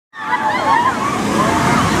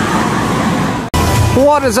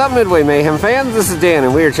What is up, Midway Mayhem fans? This is Dan,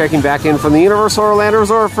 and we are checking back in from the Universal Orlando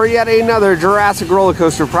Resort for yet another Jurassic roller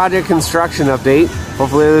coaster project construction update.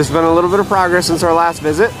 Hopefully there's been a little bit of progress since our last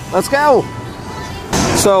visit. Let's go!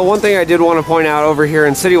 So one thing I did want to point out over here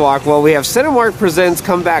in City Walk, well, we have Cinemark Presents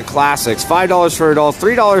Comeback Classics, $5 for adults,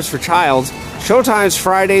 $3 for childs. Showtime's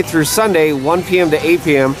Friday through Sunday, 1 p.m. to 8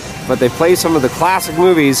 p.m., but they play some of the classic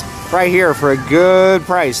movies right here for a good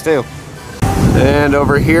price too. And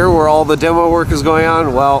over here where all the demo work is going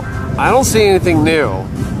on, well, I don't see anything new.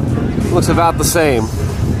 Looks about the same.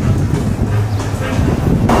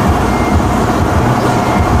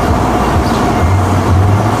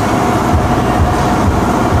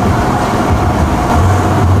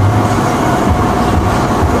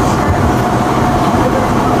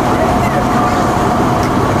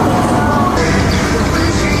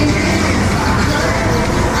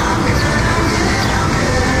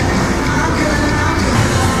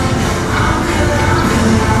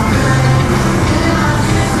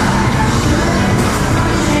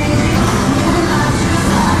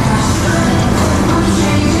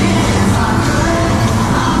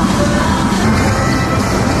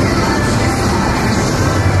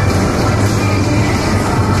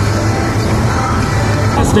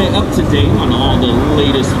 Stay up to date on all the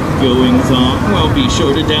latest goings on, well, be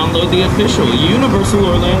sure to download the official Universal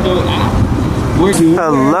Orlando app.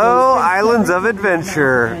 Hello, Islands of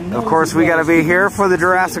Adventure. Of course, we got to be here for the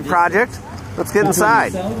Jurassic project. Let's get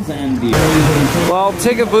inside. Well,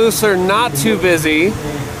 ticket booths are not too busy.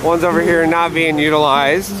 One's over here not being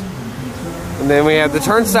utilized. And then we have the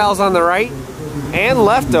turnstiles on the right and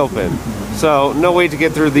left open. So, no way to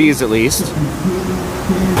get through these at least.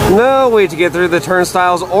 No way to get through the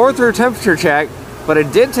turnstiles or through temperature check, but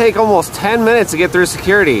it did take almost 10 minutes to get through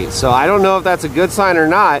security, so I don't know if that's a good sign or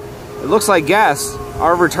not. It looks like guests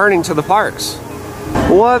are returning to the parks.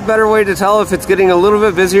 What better way to tell if it's getting a little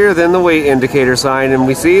bit busier than the wait indicator sign? And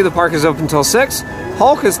we see the park is open until 6.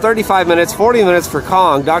 Hulk is 35 minutes, 40 minutes for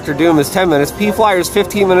Kong. Dr. Doom is 10 minutes. P-Flyer is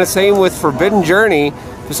 15 minutes, same with Forbidden Journey.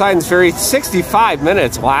 Poseidon's Fury, 65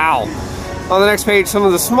 minutes. Wow. On the next page, some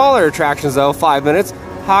of the smaller attractions though, 5 minutes.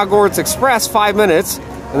 Hogwarts Express, 5 minutes.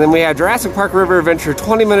 And then we have Jurassic Park River Adventure,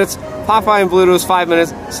 20 minutes. Popeye and Bluto's, 5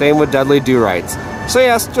 minutes. Same with Dudley Do-Rights. So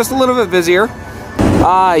yes, just a little bit busier.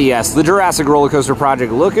 Ah yes, the Jurassic roller coaster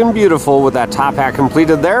project looking beautiful with that top hat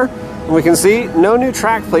completed there. And we can see no new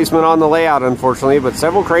track placement on the layout, unfortunately, but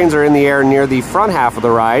several cranes are in the air near the front half of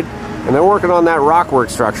the ride, and they're working on that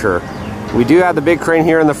rockwork structure. We do have the big crane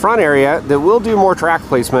here in the front area that will do more track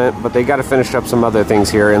placement, but they got to finish up some other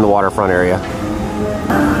things here in the waterfront area.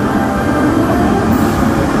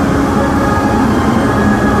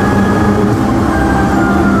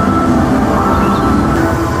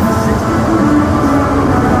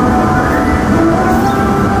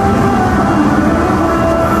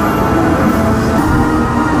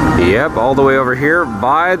 Yep, all the way over here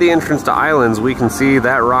by the entrance to Islands, we can see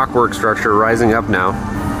that rockwork structure rising up now.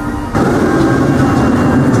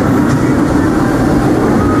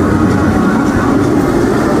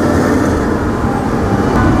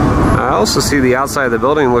 I also see the outside of the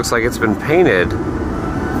building looks like it's been painted.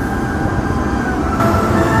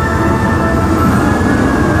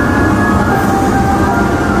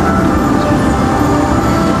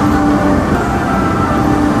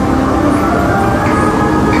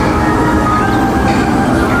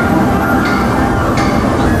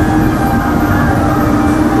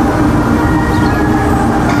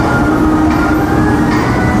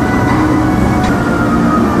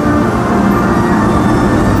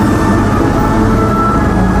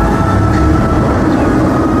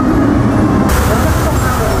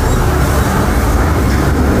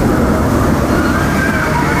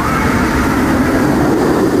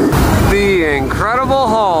 Incredible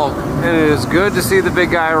Hulk, and it is good to see the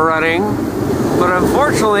big guy running, but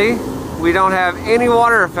unfortunately we don't have any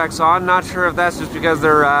water effects on. Not sure if that's just because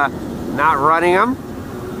they're not running them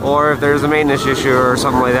or if there's a maintenance issue or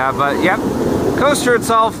something like that, but yep, coaster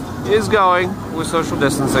itself is going with social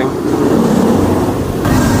distancing.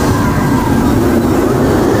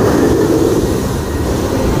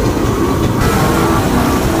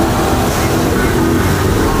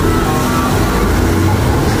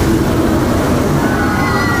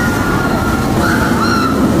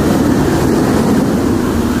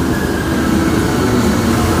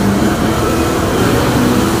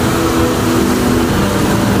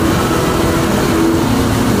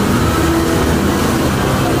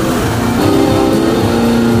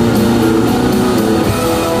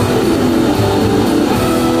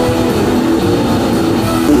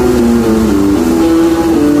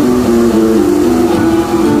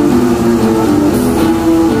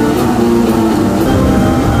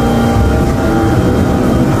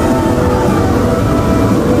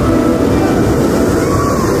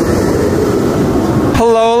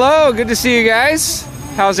 to see you guys.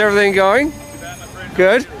 How's everything going?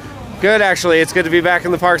 Good? Good, actually. It's good to be back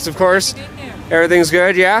in the parks, of course. Everything's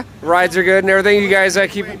good, yeah? Rides are good and everything. You guys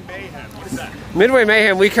keep... Midway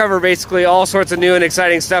Mayhem, we cover basically all sorts of new and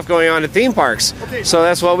exciting stuff going on at theme parks. So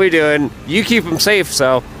that's what we do, and you keep them safe,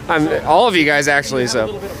 so... all of you guys, actually, so... a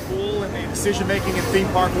little bit of pull in the decision-making in theme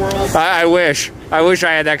park world? I wish. I wish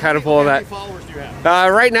I had that kind of pull of that. How many followers do you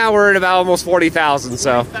have? Right now, we're at about almost 40,000,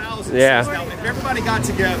 so... 40,000. Yeah. Now, if everybody got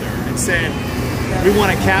together and said, we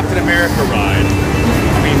want a Captain America ride,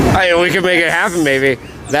 I mean... we could make it happen, maybe.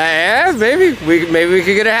 Maybe we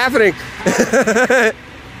could get it happening.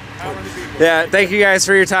 Yeah, thank you guys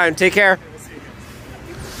for your time. Take care.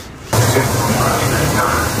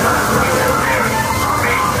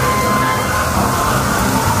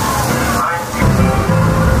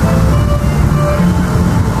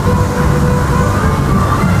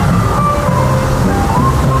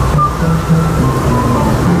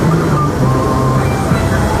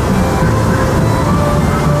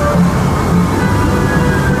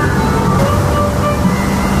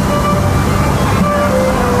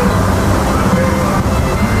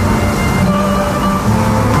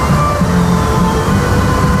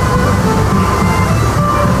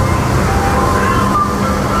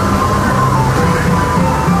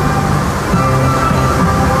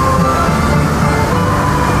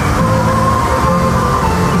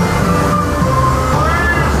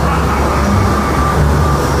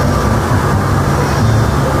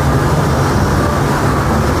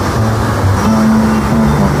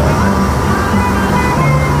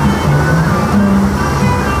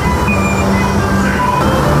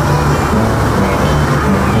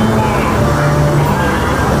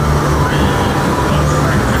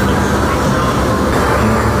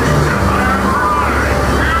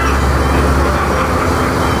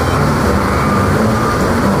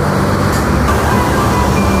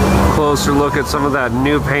 Closer look at some of that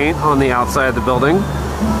new paint on the outside of the building.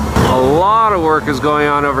 A lot of work is going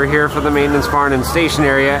on over here for the maintenance barn and station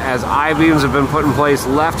area as I-beams have been put in place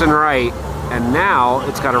left and right, and now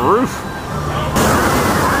it's got a roof.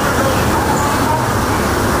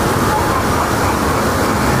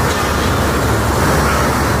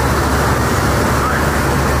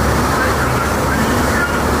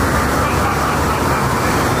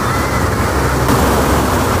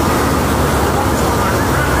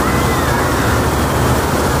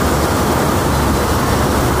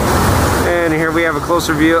 We have a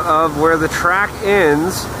closer view of where the track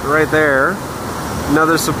ends right there.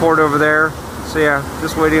 Another support over there. So yeah,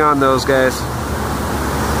 just waiting on those guys.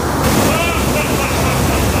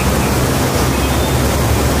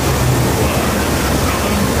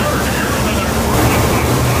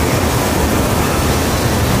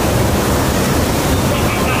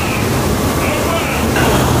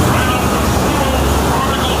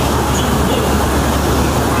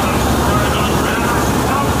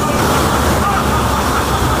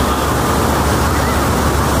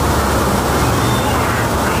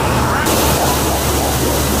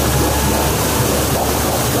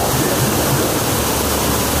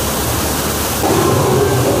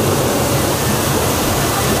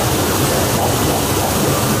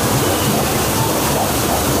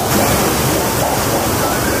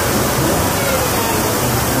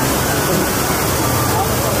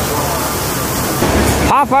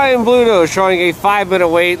 Popeye and Bluto showing a 5-minute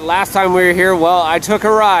wait. Last time we were here, well, I took a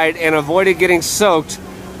ride and avoided getting soaked.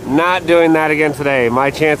 Not doing that again today.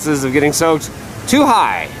 My chances of getting soaked, too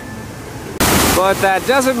high. But that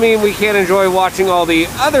doesn't mean we can't enjoy watching all the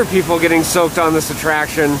other people getting soaked on this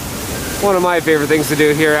attraction. One of my favorite things to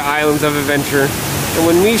do here at Islands of Adventure. And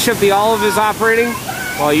when Me Ship the Olive is operating,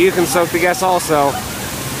 well, you can soak the guests also.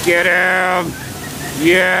 Get him!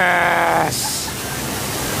 Yes!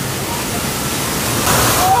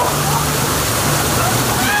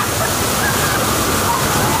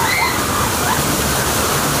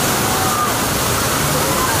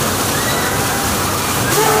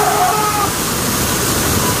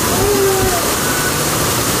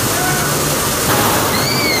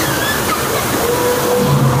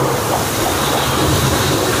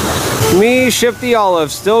 Me Ship the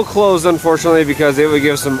Olive, still closed unfortunately because it would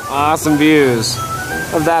give some awesome views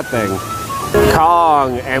of that thing.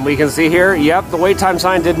 Kong, and we can see here, yep, the wait time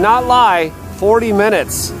sign did not lie, 40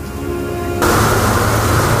 minutes.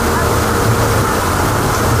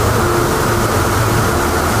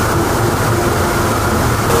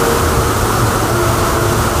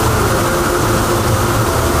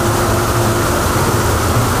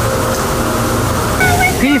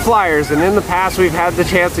 Flyers, and in the past we've had the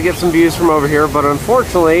chance to get some views from over here, but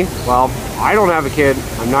unfortunately, well, I don't have a kid,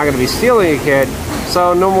 I'm not going to be stealing a kid,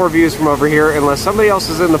 So no more views from over here unless somebody else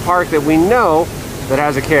is in the park that we know that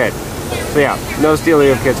has a kid. So yeah, no stealing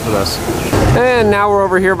of kids for this. And now we're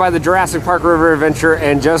over here by the Jurassic Park River Adventure,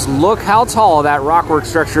 and just look how tall that rockwork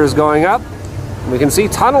structure is going up. We can see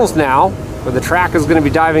tunnels now, where the track is going to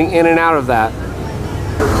be diving in and out of that.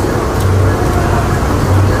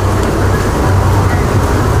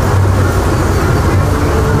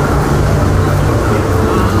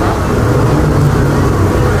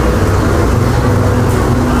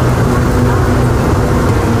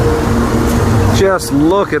 Just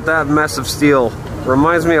look at that mess of steel.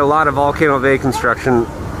 Reminds me a lot of Volcano Bay construction.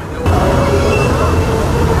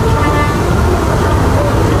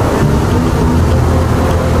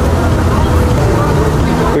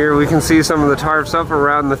 Here we can see some of the tarps up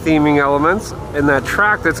around the theming elements, and that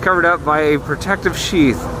track that's covered up by a protective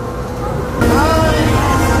sheath.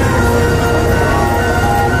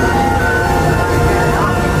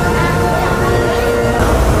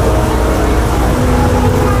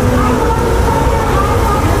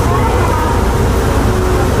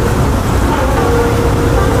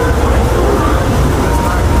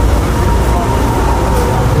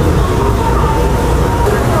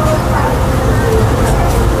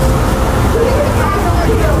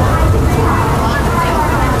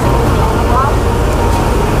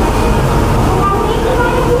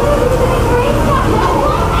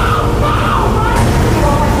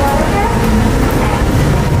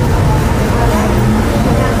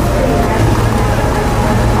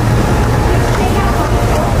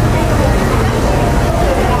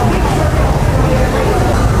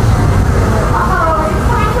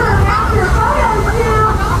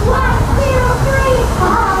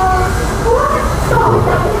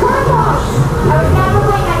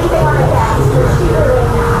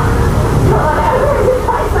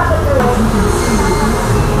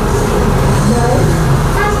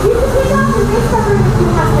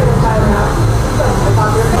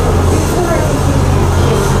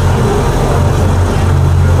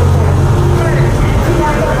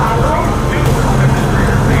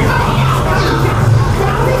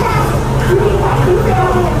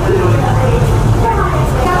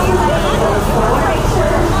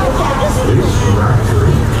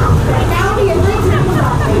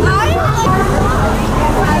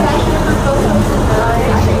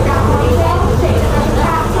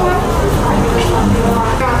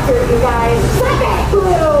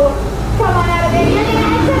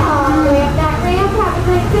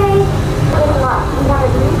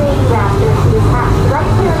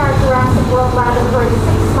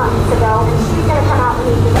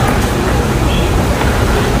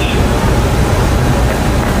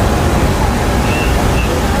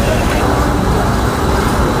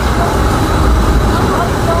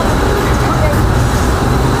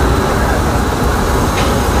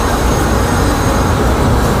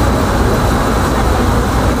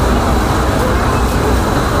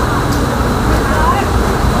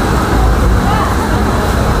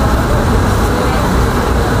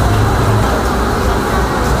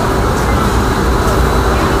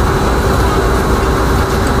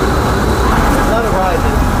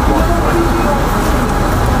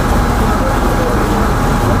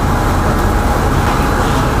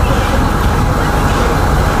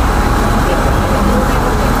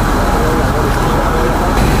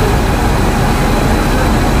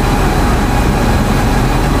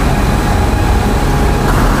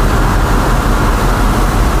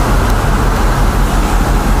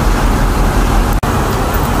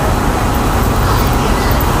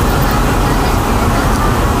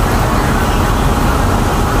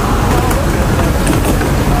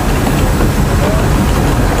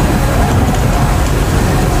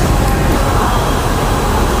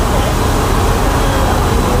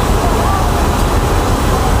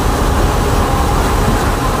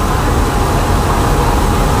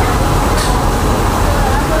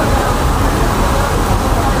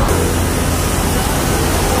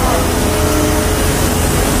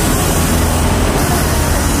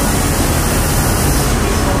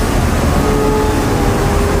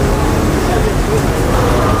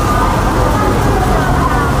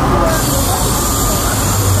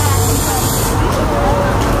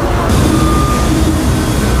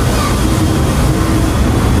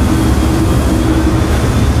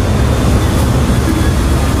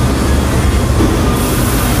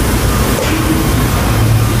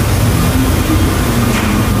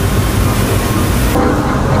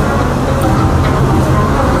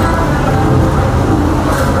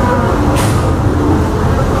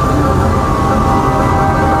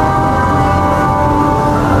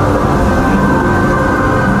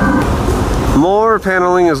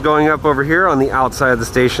 Paneling is going up over here on the outside of the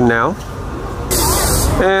station now.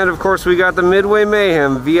 And of course we got the Midway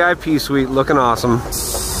Mayhem VIP suite looking awesome.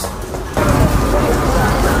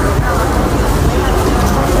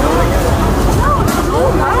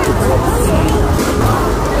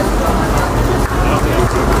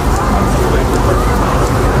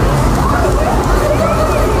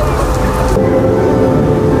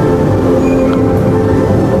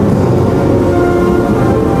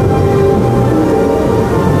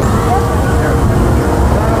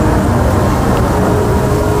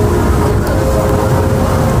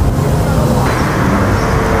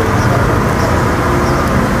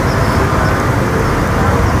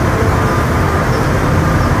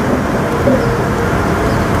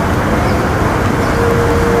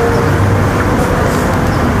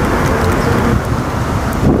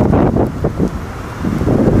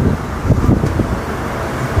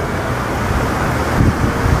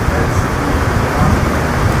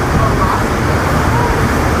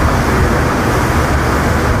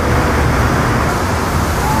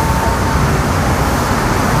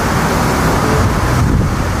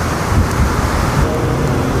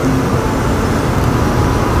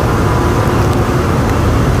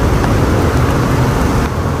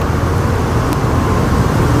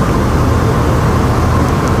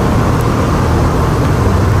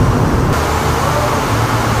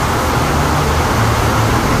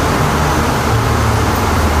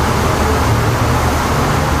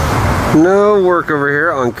 No work over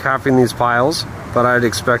here on capping these piles, but I'd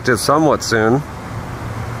expect it somewhat soon.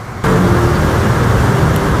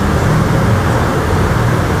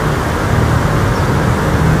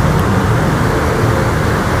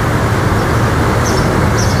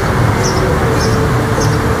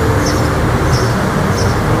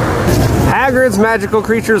 Hagrid's Magical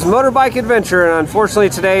Creatures Motorbike Adventure, and unfortunately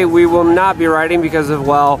today we will not be riding because of,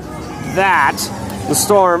 well, that, the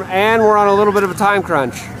storm, and we're on a little bit of a time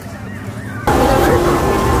crunch.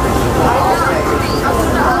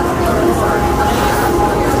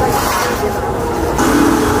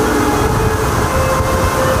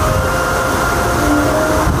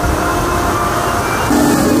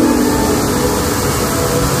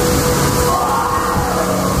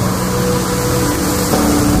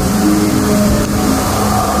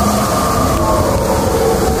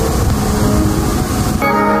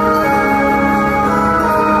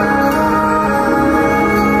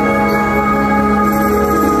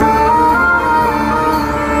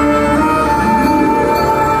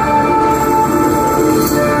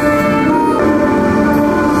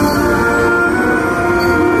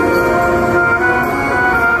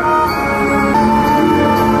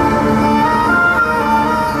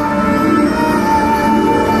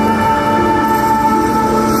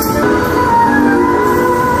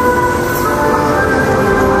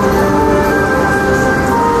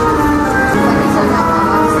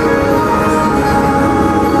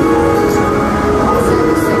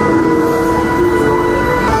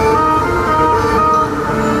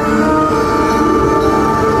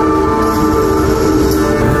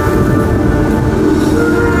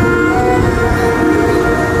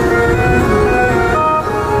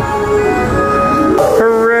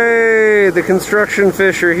 The construction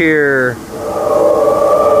fish are here.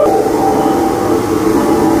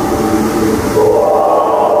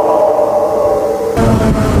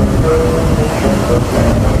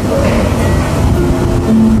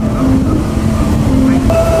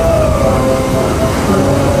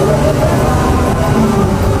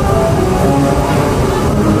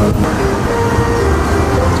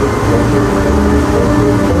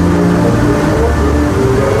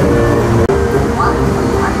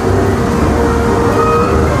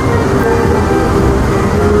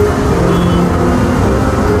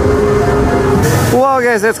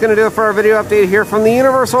 Guys, that's going to do it for our video update here from the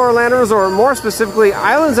Universal Orlando Resort, more specifically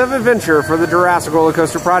Islands of Adventure for the Jurassic roller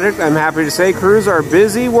coaster project. I'm happy to say crews are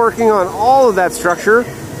busy working on all of that structure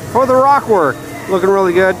for the rock work. Looking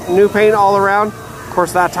really good. New paint all around. Of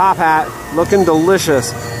course, that top hat looking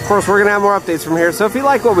delicious. Of course, we're going to have more updates from here, so if you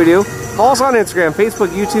like what we do, follow us on Instagram, Facebook,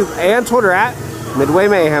 YouTube, and Twitter at Midway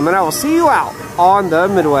Mayhem, and I will see you out on the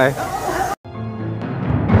Midway.